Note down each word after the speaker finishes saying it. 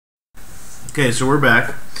Okay, so we're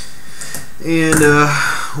back, and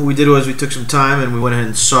what we did was we took some time and we went ahead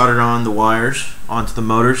and soldered on the wires onto the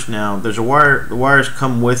motors. Now there's a wire, the wires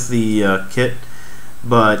come with the kit,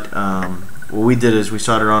 but what we did is we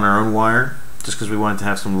soldered on our own wire just because we wanted to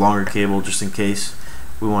have some longer cable just in case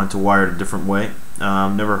we wanted to wire it a different way.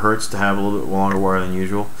 Never hurts to have a little bit longer wire than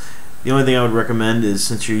usual. The only thing I would recommend is,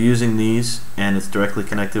 since you're using these and it's directly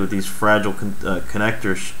connected with these fragile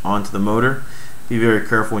connectors onto the motor, be very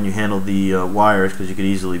careful when you handle the wires, because you could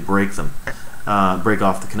easily break them, break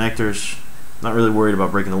off the connectors. Not really worried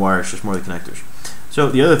about breaking the wires, just more the connectors.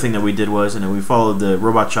 So the other thing that we did was, and we followed the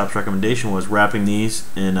RobotShop's recommendation, was wrapping these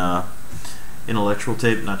in electrical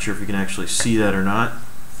tape. Not sure if you can actually see that or not,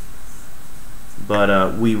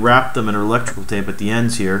 but we wrapped them in electrical tape at the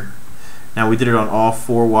ends here. Now we did it on all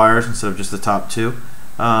 4 wires instead of just the top 2,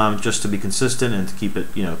 just to be consistent and to keep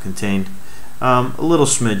it, contained. A little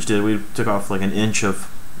smidge did. We took off like an inch of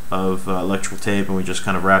electrical tape, and we just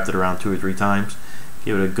kind of wrapped it around 2 or 3 times.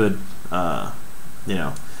 Give it a good,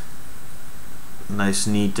 nice,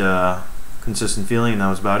 neat, consistent feeling, and that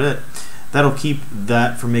was about it. That'll keep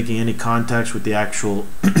that from making any contacts with the actual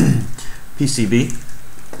PCB,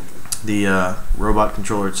 the robot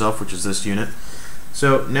controller itself, which is this unit.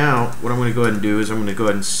 So now what I'm going to go ahead and do is I'm going to go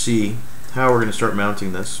ahead and see how we're going to start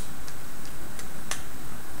mounting this.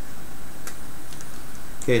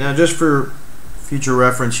 Okay, now just for future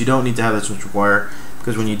reference, you don't need to have this much wire,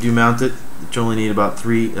 because when you do mount it, you only need about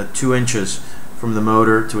 2 inches from the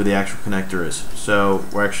motor to where the actual connector is. So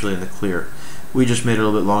we're actually in the clear. We just made it a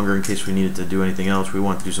little bit longer in case we needed to do anything else. We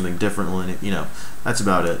want to do something different, and that's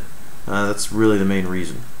about it. That's really the main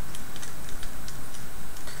reason.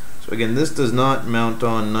 So again, this does not mount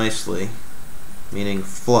on nicely, meaning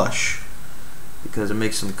flush, because it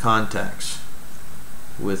makes some contacts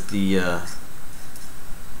with the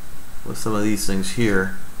with some of these things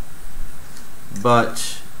here,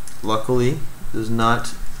 but luckily does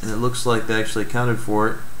not, and it looks like they actually accounted for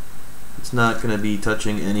it. It's not going to be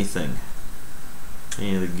touching anything,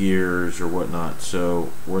 any of the gears or whatnot, so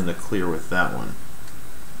we're in the clear with that one.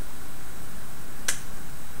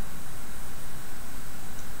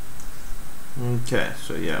 Okay,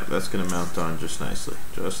 so yeah, that's going to mount on just nicely,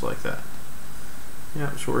 just like that.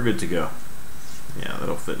 Yeah, so we're good to go. Yeah,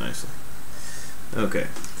 that'll fit nicely. Okay,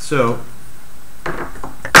 so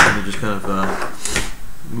let me just kind of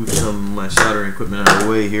move some of my soldering equipment out of the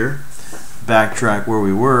way here. Backtrack where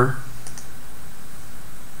we were.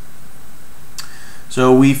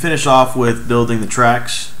 So we finished off with building the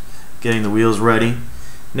tracks, getting the wheels ready.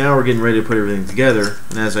 Now we're getting ready to put everything together.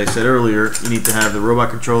 And as I said earlier, you need to have the robot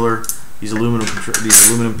controller, these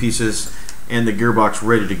aluminum pieces, and the gearbox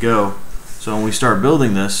ready to go. So when we start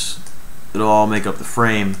building this, it'll all make up the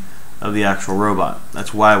frame of the actual robot.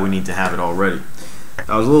 That's why we need to have it all ready.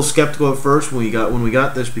 I was a little skeptical at first when we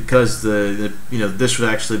got this, because this would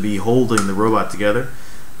actually be holding the robot together.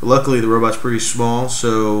 But luckily the robot's pretty small,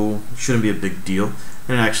 so it shouldn't be a big deal,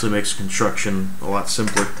 and it actually makes construction a lot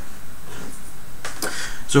simpler.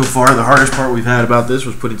 So far, the hardest part we've had about this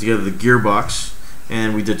was putting together the gearbox,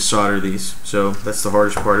 and we did solder these. So that's the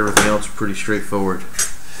hardest part. Everything else is pretty straightforward.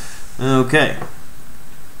 Okay.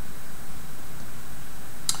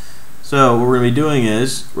 So what we're going to be doing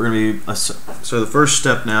is, so the first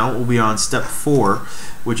step now will be on step 4,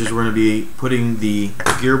 which is we're going to be putting the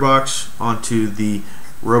gearbox onto the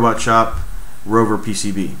RobotShop Rover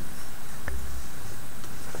PCB.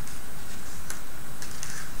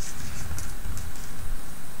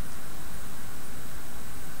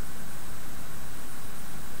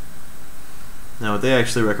 Now what they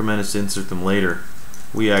actually recommend is to insert them later.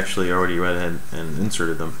 We actually already went ahead and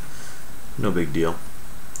inserted them. No big deal.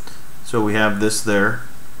 So we have this there,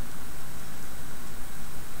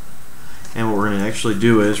 and what we're going to actually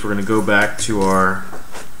do is we're going to go back to our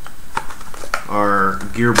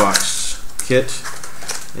gearbox kit,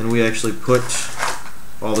 and we actually put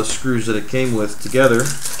all the screws that it came with together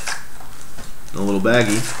in a little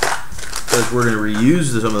baggie, because we're going to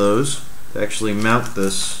reuse some of those to actually mount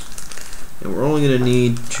this, and we're only going to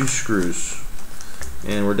need 2 screws,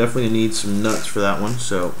 and we're definitely going to need some nuts for that one.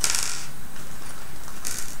 So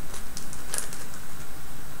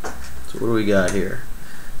what do we got here?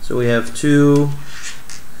 So we have 2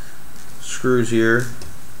 screws here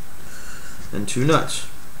and 2 nuts.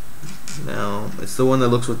 Now it's the one that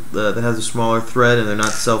looks with that has a smaller thread, and they're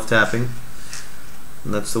not self-tapping,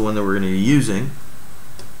 and that's the one that we're going to be using.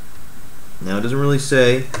 Now it doesn't really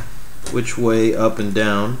say which way up and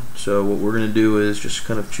down, so what we're going to do is just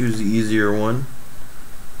kind of choose the easier one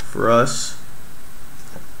for us,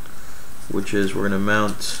 which is we're going to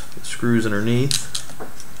mount the screws underneath.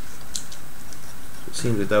 It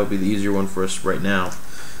seems like that would be the easier one for us right now.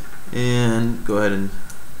 And go ahead and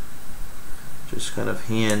just kind of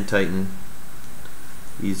hand tighten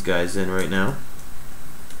these guys in right now.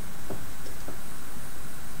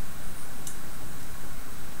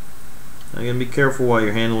 Again, be careful while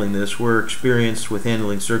you're handling this. We're experienced with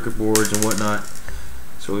handling circuit boards and whatnot,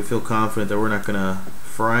 so we feel confident that we're not going to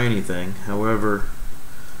fry anything. However,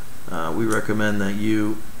 we recommend that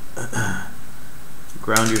you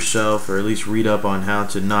ground yourself, or at least read up on how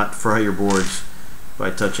to not fry your boards by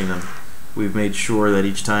touching them. We've made sure that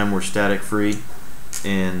each time we're static free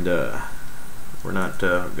and we're not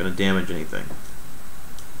going to damage anything.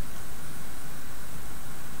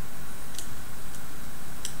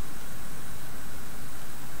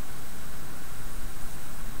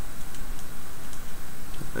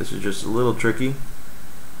 This is just a little tricky,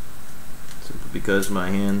 simply because my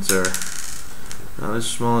hands are not as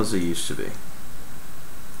small as they used to be.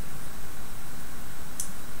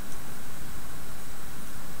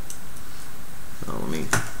 Let me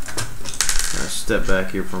step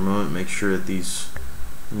back here for a moment, make sure that these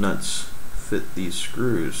nuts fit these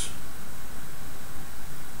screws.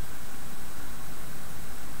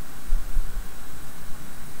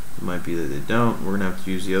 It might be that they don't. We're going to have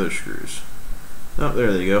to use the other screws. Oh,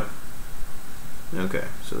 there they go. Okay,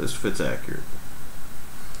 so this fits accurate.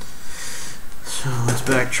 So let's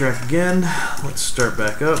backtrack again. Let's start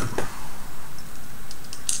back up.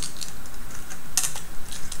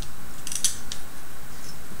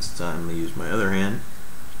 This time I'm going to use my other hand.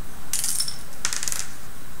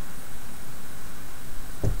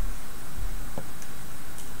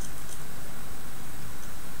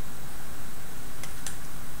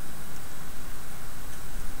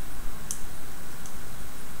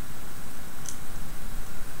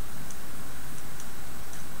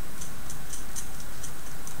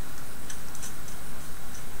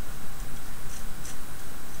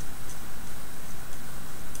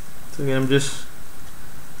 So again, I'm just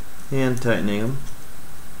hand tightening them.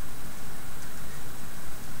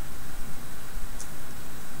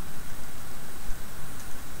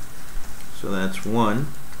 So that's one.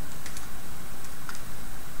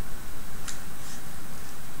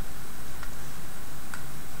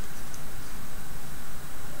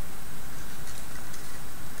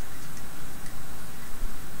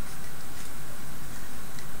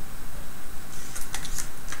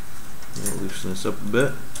 I'll loosen this up a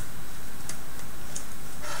bit.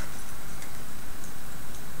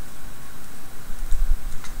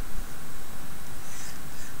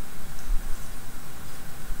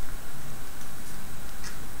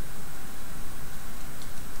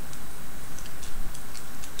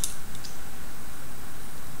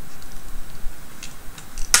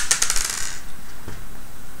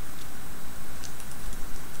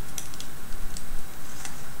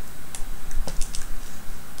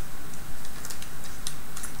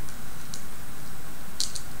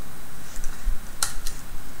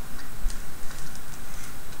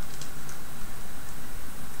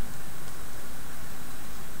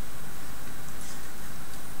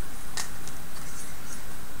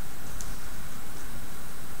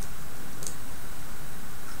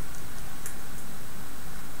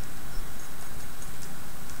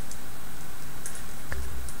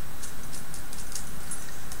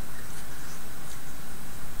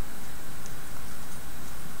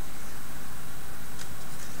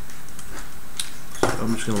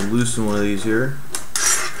 I'm just going to loosen one of these here.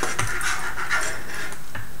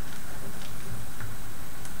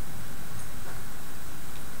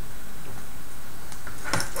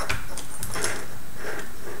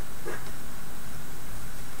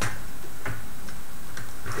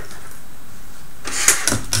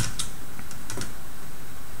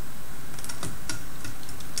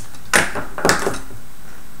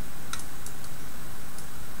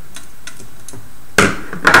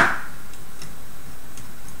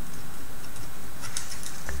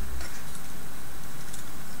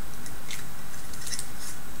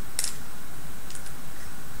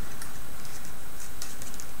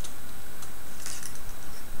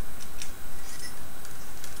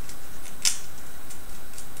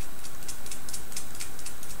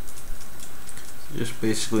 Just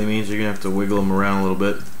basically means you're going to have to wiggle them around a little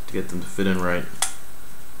bit to get them to fit in right.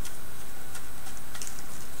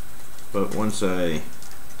 But once I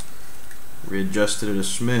readjusted it a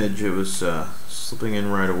smidge, it was slipping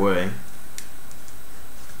in right away.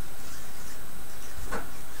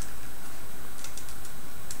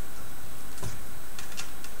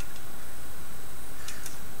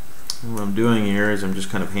 And what I'm doing here is I'm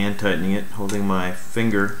just kind of hand tightening it, holding my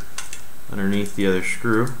finger underneath the other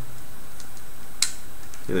screw,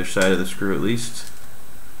 the other side of the screw at least,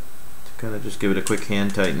 to kind of just give it a quick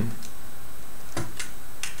hand tighten.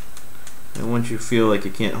 And once you feel like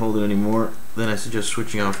you can't hold it anymore, then I suggest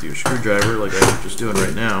switching off to your screwdriver like I was just doing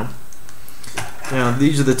right now. Now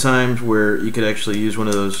these are the times where you could actually use one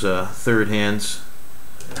of those third hands,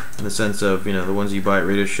 in the sense of, you know, the ones you buy at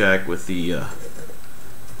Radio Shack with the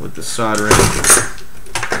soldering,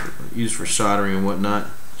 used for soldering and whatnot.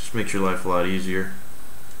 Just makes your life a lot easier.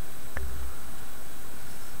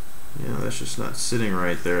 Yeah, that's just not sitting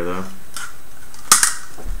right there though.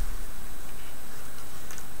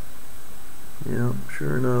 Yeah,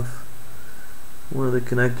 sure enough, one of the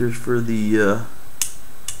connectors for the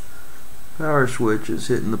power switch is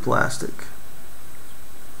hitting the plastic.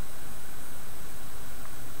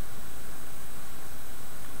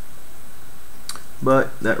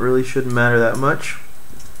 But that really shouldn't matter that much,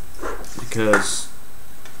 because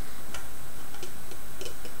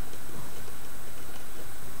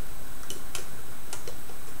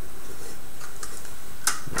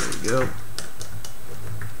there we go.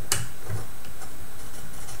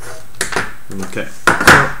 Okay,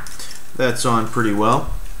 so that's on pretty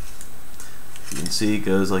well. You can see it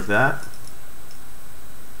goes like that.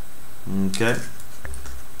 Okay.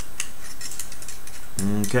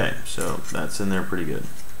 Okay, so that's in there pretty good.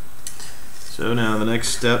 So now the next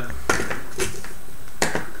step,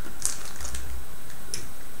 I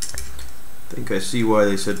think I see why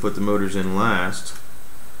they said put the motors in last.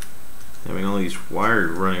 Having all these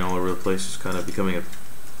wires running all over the place is kind of becoming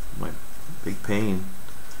my big pain.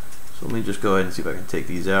 So let me just go ahead and see if I can take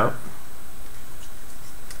these out.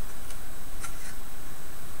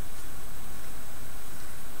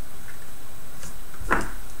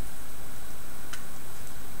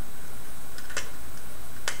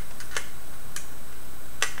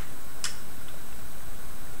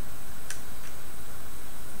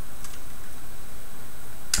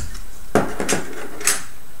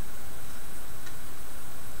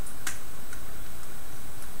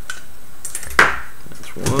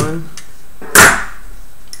 One,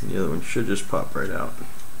 and the other one should just pop right out.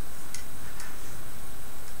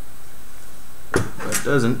 But it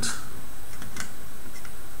doesn't.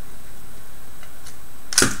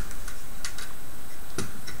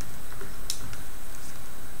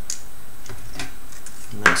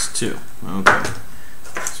 And that's two. Okay.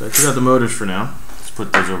 So I took out the motors for now. Let's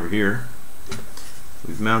put those over here.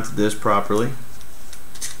 We've mounted this properly.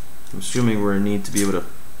 I'm assuming we're going to need to be able to.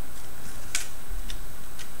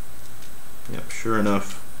 Yep, sure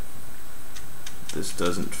enough, this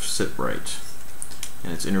doesn't sit right,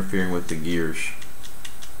 and it's interfering with the gears.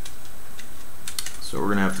 So we're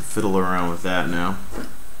going to have to fiddle around with that now.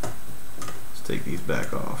 Let's take these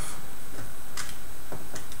back off.